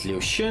 as is Liu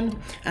Xun,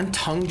 and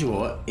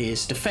Tangzhuo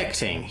is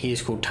defecting. He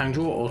is called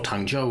Tangzhuo or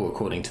Tangzhou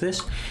according to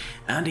this,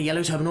 and a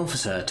Yellow Turban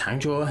officer.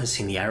 Tangzhuo has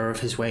seen the error of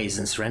his ways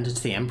and surrendered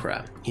to the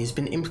Emperor. He has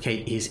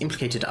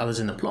implicated others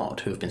in the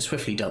plot, who have been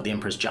swiftly dealt the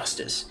Emperor's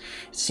justice.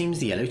 It seems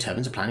the Yellow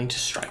Turbans are planning to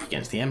strike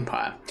against the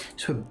Empire,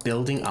 so we're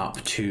building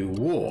up to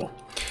war.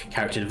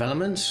 Character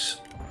developments.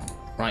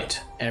 Right,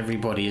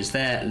 everybody is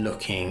there,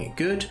 looking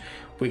good.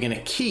 We're going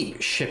to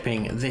keep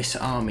shipping this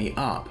army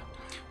up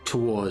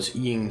towards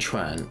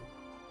Yingchuan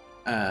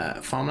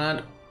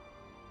farmland.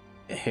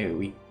 Here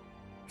we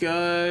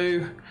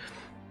go.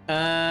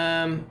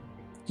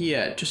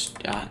 Yeah, just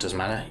it doesn't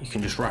matter. You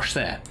can just rush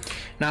there.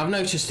 Now I've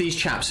noticed these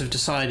chaps have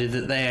decided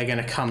that they are going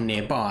to come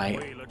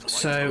nearby,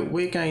 so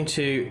we're going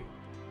to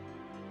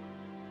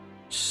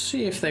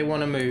see if they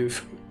want to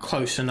move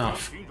close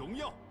enough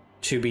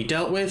to be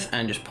dealt with,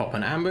 and just pop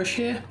an ambush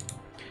here.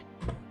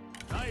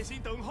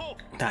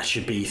 That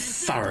should be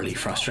thoroughly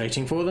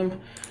frustrating for them.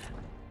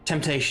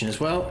 Temptation as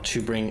well to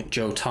bring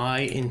Zhou Tai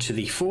into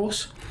the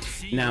force.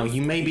 Now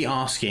you may be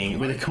asking,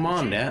 with a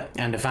commander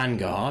and a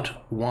vanguard,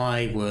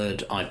 why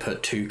would I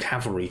put 2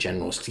 cavalry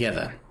generals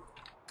together?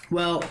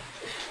 Well,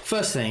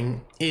 first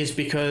thing is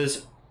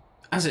because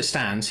as it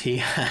stands he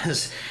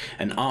has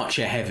an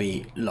archer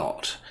heavy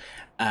lot,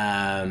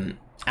 and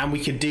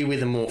we could do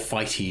with a more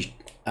fighty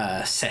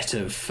set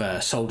of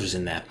soldiers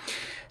in there.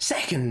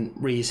 Second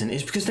reason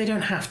is because they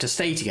don't have to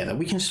stay together.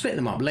 We can split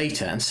them up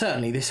later, and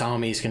certainly this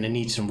army is going to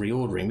need some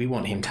reordering. We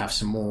want him to have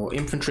some more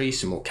infantry,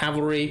 some more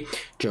cavalry.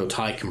 Zhou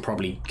Tai can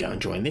probably go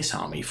and join this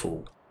army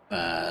for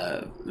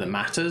the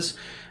matters.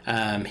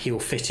 He'll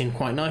fit in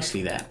quite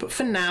nicely there. But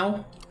for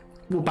now,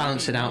 we'll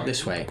balance it out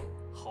this way.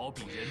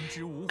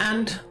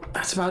 And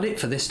that's about it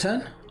for this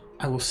turn.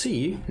 I will see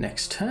you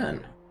next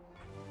turn.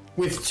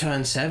 With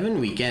turn 7,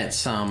 we get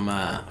some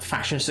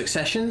faction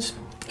successions.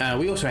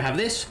 We also have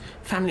this,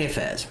 family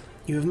affairs.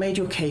 You have made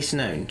your case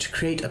known to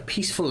create a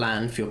peaceful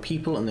land for your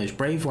people and those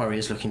brave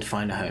warriors looking to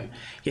find a home.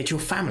 Yet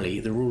your family,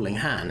 the ruling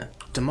Han,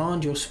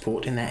 demand your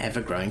support in their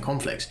ever-growing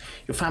conflicts.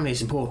 Your family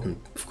is important,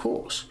 of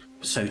course,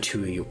 but so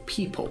too are your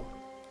people.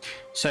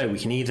 So we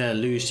can either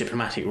lose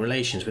diplomatic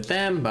relations with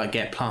them but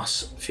get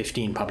plus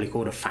 15 public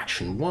order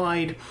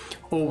faction-wide,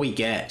 or we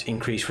get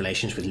increased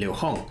relations with Liu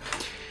Chong.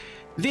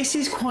 This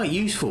is quite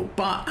useful,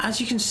 but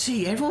as you can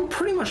see, everyone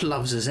pretty much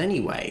loves us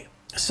anyway.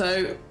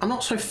 So I'm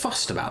not so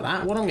fussed about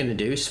that. What I'm going to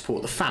do is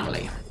support the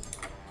family.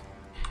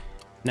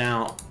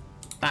 Now,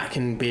 that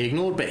can be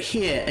ignored, but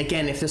here,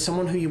 again, if there's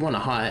someone who you want to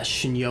hire,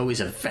 Shunyo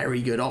is a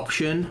very good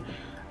option.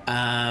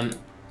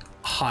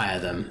 Hire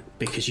them,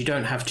 because you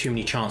don't have too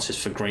many chances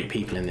for great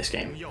people in this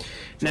game.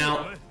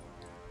 Now,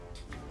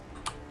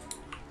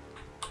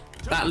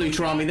 that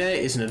looter army there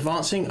isn't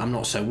advancing. I'm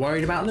not so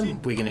worried about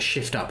them. We're going to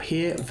shift up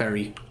here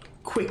very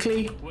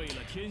quickly.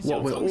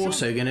 What we're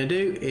also going to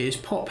do is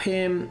pop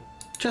him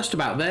just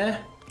about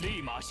there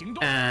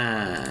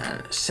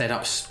and set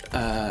up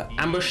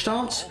ambush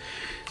stance.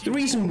 The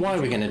reason why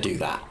we're going to do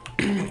that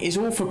is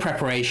all for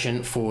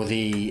preparation for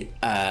the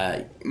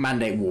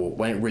Mandate War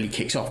when it really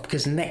kicks off,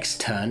 because next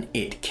turn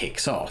it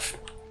kicks off.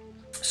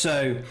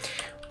 So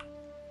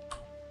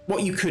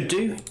what you could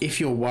do if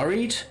you're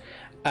worried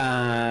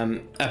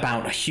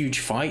about a huge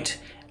fight,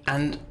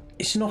 and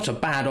it's not a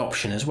bad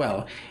option as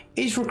well,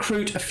 is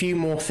recruit a few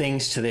more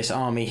things to this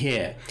army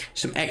here.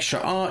 Some extra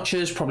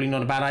archers, probably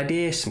not a bad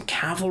idea. Some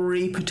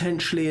cavalry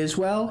potentially as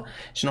well.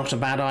 It's not a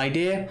bad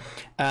idea.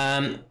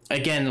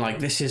 Again, like,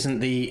 this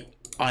isn't the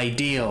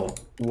ideal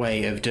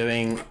way of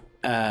doing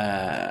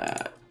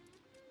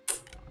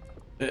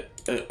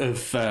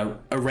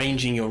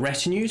arranging your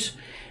retinues,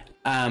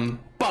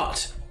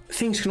 but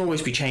things can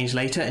always be changed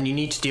later, and you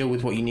need to deal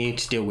with what you need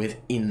to deal with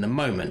in the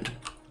moment.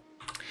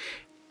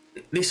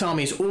 This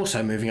army is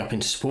also moving up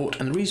into support,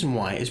 and the reason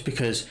why is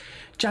because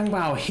Zhang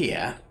Bao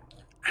here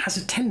has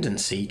a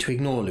tendency to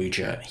ignore Liu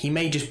Zhe. He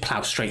may just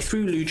plow straight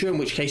through Liu Zhe, in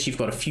which case you've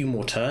got a few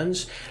more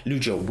turns.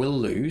 Liu Zhe will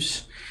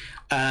lose,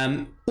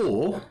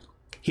 or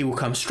he will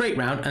come straight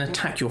round and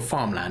attack your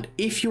farmland.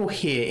 If you're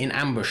here in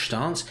ambush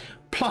stance,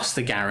 plus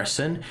the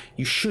garrison,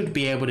 you should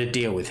be able to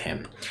deal with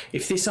him.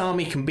 If this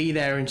army can be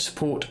there in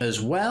support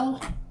as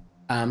well,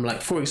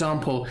 like for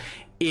example,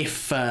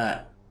 if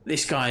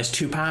this guy is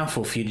too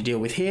powerful for you to deal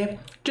with here,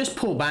 just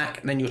pull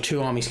back, then your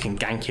two armies can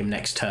gank him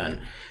next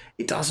turn.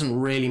 It doesn't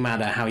really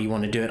matter how you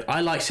want to do it. I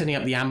like setting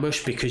up the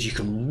ambush because you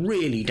can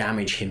really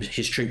damage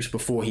his troops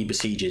before he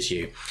besieges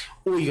you.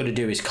 All you got to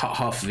do is cut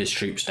half of his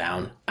troops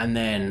down, and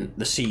then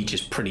the siege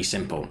is pretty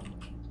simple.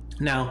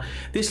 Now,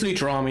 this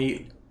looter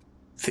army,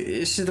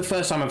 this is the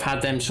first time I've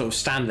had them sort of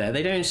stand there.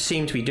 They don't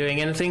seem to be doing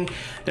anything.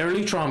 They're a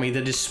looter army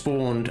that is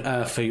spawned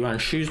for Yuan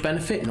Shu's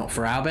benefit, not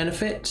for our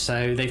benefit,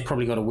 so they've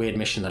probably got a weird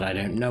mission that I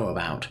don't know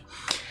about.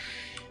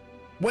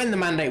 When the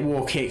Mandate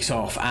War kicks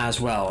off, as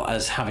well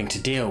as having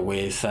to deal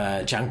with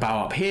Zhang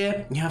Bao up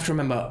here, you have to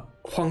remember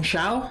Huang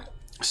Shao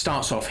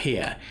starts off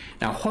here.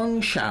 Now,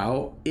 Huang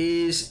Shao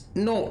is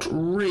not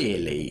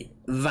really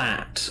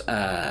that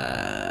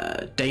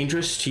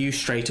dangerous to you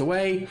straight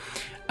away.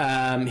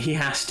 He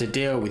has to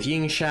deal with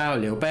Ying Shao,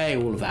 Liu Bei,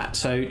 all of that,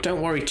 so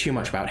don't worry too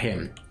much about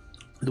him.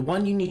 The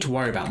one you need to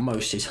worry about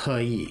most is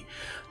He Yi.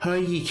 He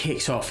Yi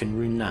kicks off in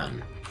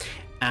Runnan,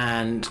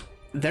 and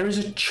there is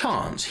a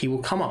chance he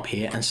will come up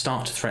here and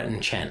start to threaten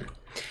Chen.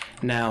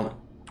 Now,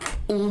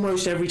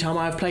 almost every time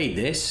I've played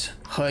this,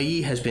 He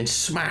Yi has been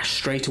smashed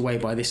straight away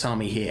by this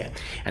army here,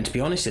 and to be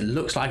honest, it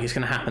looks like it's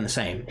going to happen the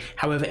same.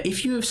 However,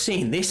 if you have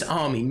seen this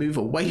army move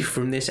away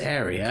from this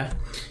area,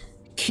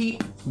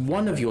 keep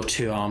one of your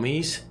two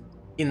armies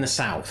in the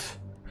south.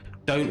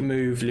 Don't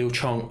move Liu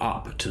Chong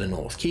up to the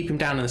north. Keep him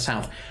down in the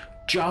south,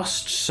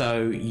 just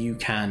so you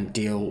can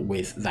deal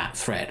with that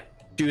threat.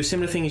 Do a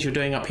similar thing as you're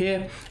doing up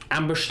here.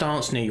 Ambush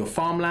stance near your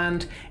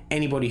farmland.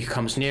 Anybody who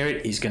comes near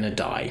it is going to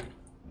die.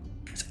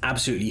 It's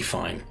absolutely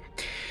fine.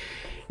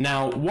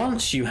 Now,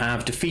 once you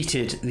have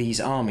defeated these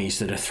armies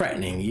that are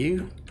threatening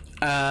you,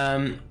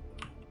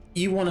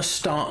 you want to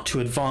start to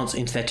advance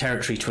into their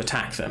territory to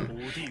attack them.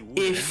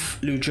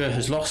 If Liu Zhe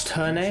has lost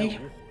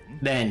Herne,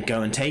 then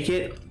go and take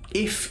it.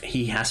 If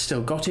he has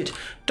still got it,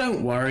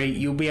 don't worry,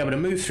 you'll be able to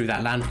move through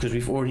that land because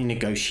we've already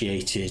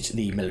negotiated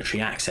the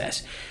military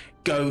access.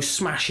 Go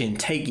smash in,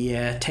 take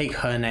Ye, take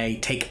Herne,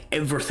 take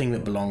everything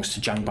that belongs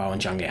to Zhang Bao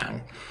and Zhang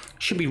Liang.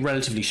 Should be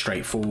relatively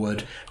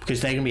straightforward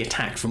because they're going to be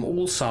attacked from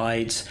all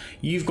sides.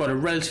 You've got a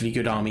relatively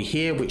good army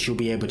here which you'll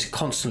be able to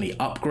constantly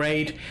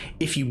upgrade.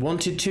 If you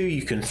wanted to,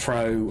 you can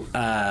throw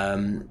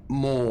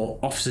more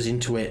officers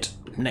into it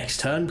next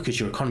turn because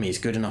your economy is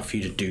good enough for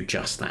you to do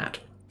just that.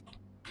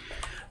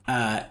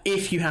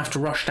 If you have to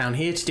rush down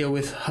here to deal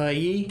with He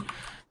Yi,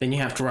 then you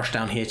have to rush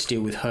down here to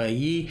deal with He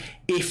Yi.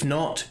 If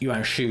not,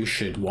 Yuan Shu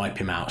should wipe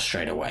him out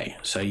straight away,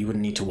 so you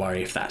wouldn't need to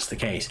worry if that's the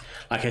case.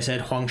 Like I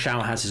said, Huang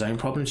Shao has his own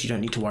problems, you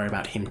don't need to worry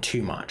about him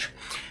too much.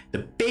 The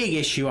big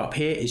issue up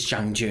here is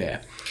Zhang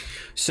Jue.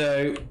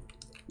 So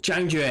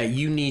Jiangjue,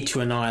 you need to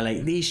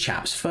annihilate these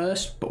chaps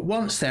first, but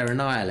once they're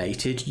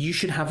annihilated, you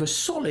should have a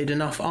solid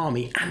enough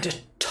army and a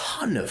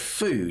ton of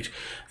food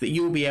that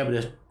you'll be able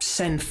to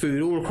send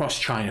food all across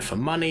China for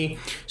money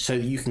so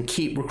that you can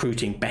keep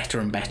recruiting better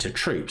and better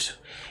troops.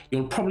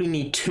 You'll probably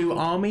need 2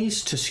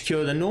 armies to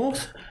secure the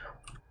north,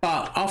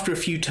 but after a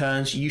few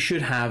turns, you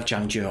should have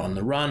Jiangjue on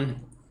the run,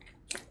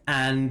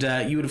 and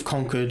you would have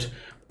conquered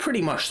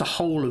pretty much the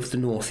whole of the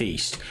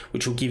northeast,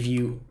 which will give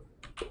you,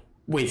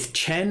 with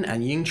Chen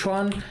and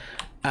Yingchuan,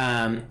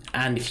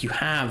 and if you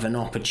have an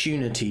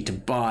opportunity to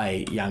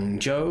buy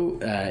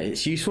Yangzhou,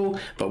 it's useful,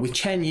 but with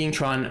Chen,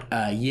 Yingchuan,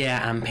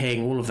 and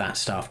Ping, all of that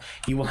stuff,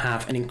 you will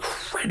have an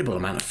incredible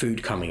amount of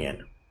food coming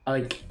in,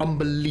 like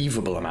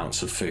unbelievable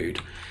amounts of food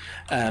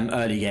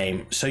early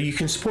game, so you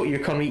can support your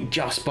economy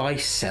just by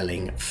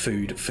selling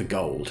food for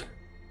gold.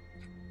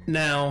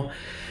 Now,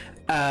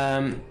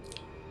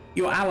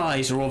 your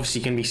allies are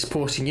obviously going to be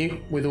supporting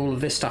you with all of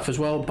this stuff as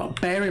well,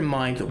 but bear in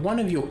mind that one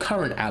of your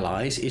current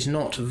allies is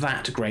not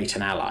that great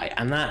an ally,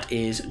 and that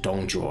is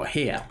Dongzhuo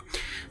here.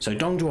 So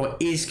Dongzhuo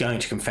is going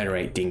to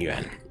confederate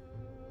Dingyuan.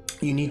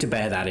 You need to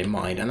bear that in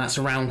mind, and that's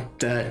around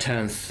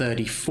turn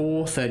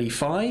 34,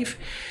 35.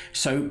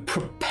 So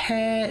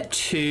prepare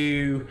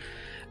to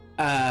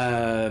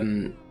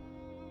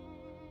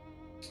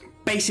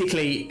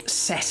basically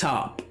set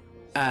up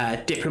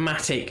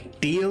diplomatic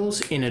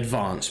deals in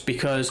advance,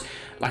 because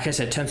like I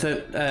said, turn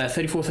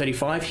 34,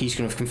 35, he's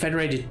going to have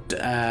confederated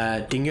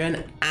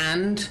Dingyuan,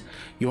 and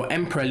your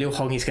emperor Liu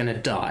Chong is going to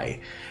die,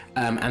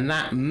 and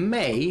that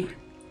may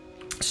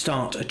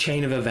start a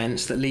chain of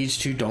events that leads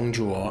to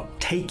Dongzhuo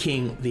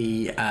taking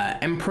the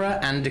emperor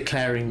and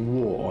declaring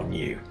war on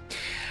you.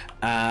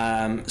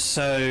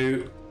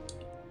 So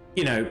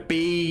you know,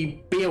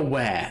 be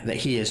aware that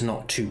he is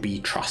not to be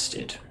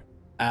trusted.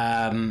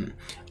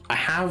 I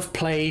have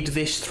played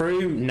this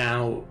through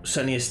now,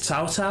 certainly as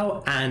Cao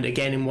Cao, and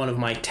again in one of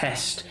my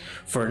tests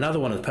for another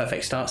one of the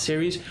Perfect Start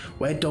series,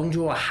 where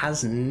Dongzhuo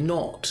has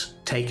not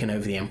taken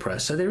over the Emperor.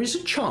 So there is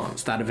a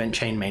chance that event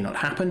chain may not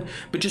happen,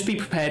 but just be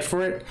prepared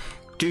for it.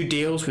 Do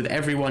deals with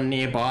everyone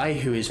nearby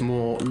who is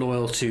more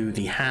loyal to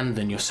the Han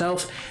than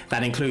yourself.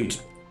 That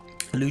includes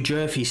Lu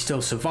Zhe if he's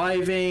still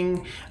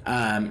surviving,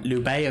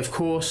 Liu Bei of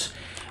course,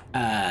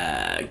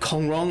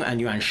 Kong Rong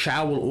and Yuan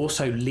Shao will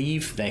also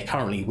leave. They're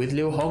currently with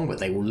Liu Hong, but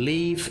they will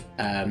leave.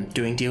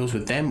 Doing deals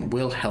with them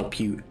will help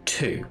you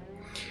too.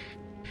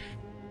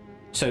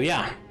 So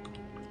yeah,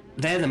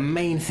 they're the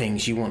main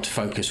things you want to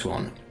focus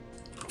on.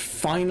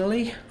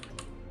 Finally,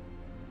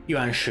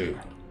 Yuan Shu.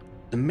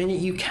 The minute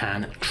you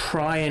can,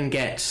 try and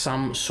get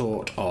some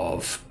sort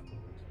of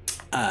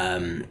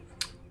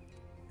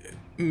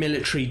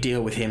military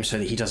deal with him so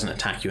that he doesn't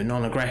attack you. A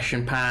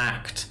non-aggression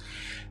pact,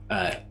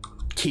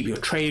 keep your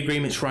trade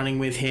agreements running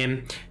with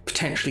him,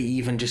 potentially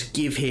even just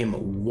give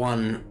him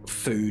 1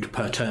 food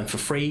per turn for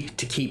free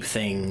to keep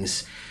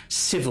things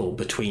civil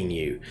between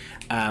you.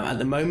 At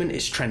the moment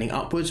it's trending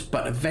upwards,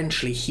 but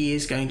eventually he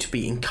is going to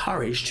be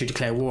encouraged to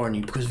declare war on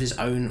you because of his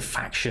own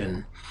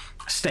faction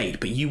state,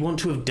 but you want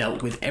to have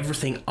dealt with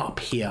everything up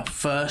here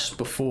first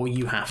before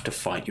you have to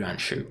fight Yuan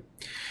Shu.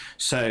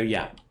 So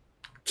yeah,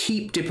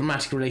 keep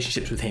diplomatic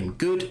relationships with him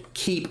good,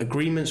 keep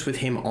agreements with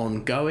him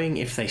ongoing.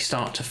 If they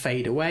start to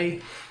fade away,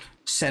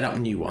 set up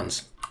new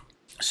ones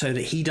so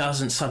that he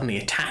doesn't suddenly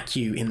attack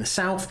you in the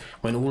south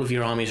when all of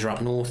your armies are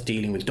up north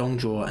dealing with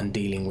Dongzhuo and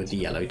dealing with the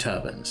Yellow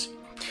Turbans.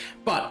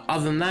 But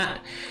other than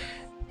that,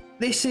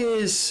 this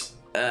is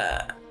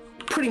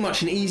pretty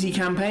much an easy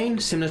campaign,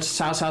 similar to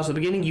Cao Cao's at the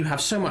beginning. You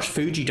have so much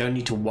food you don't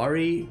need to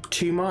worry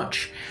too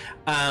much.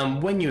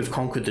 When you have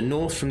conquered the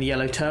north from the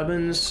Yellow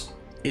Turbans,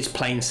 it's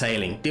plain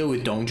sailing. Deal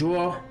with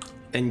Dongzhuo,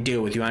 then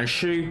deal with Yuan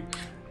Shu,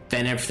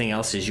 then everything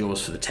else is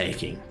yours for the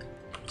taking.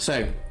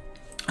 So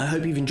I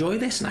hope you've enjoyed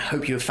this, and I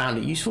hope you have found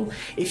it useful.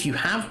 If you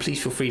have,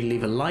 please feel free to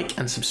leave a like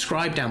and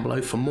subscribe down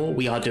below for more.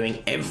 We are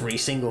doing every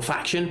single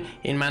faction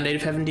in Mandate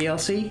of Heaven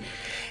DLC.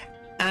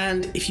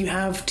 And if you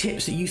have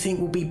tips that you think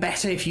will be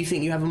better, if you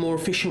think you have a more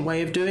efficient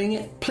way of doing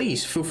it,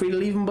 please feel free to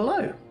leave them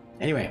below.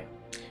 Anyway,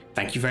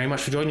 thank you very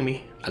much for joining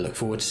me. I look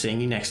forward to seeing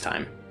you next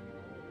time.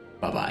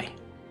 Bye-bye.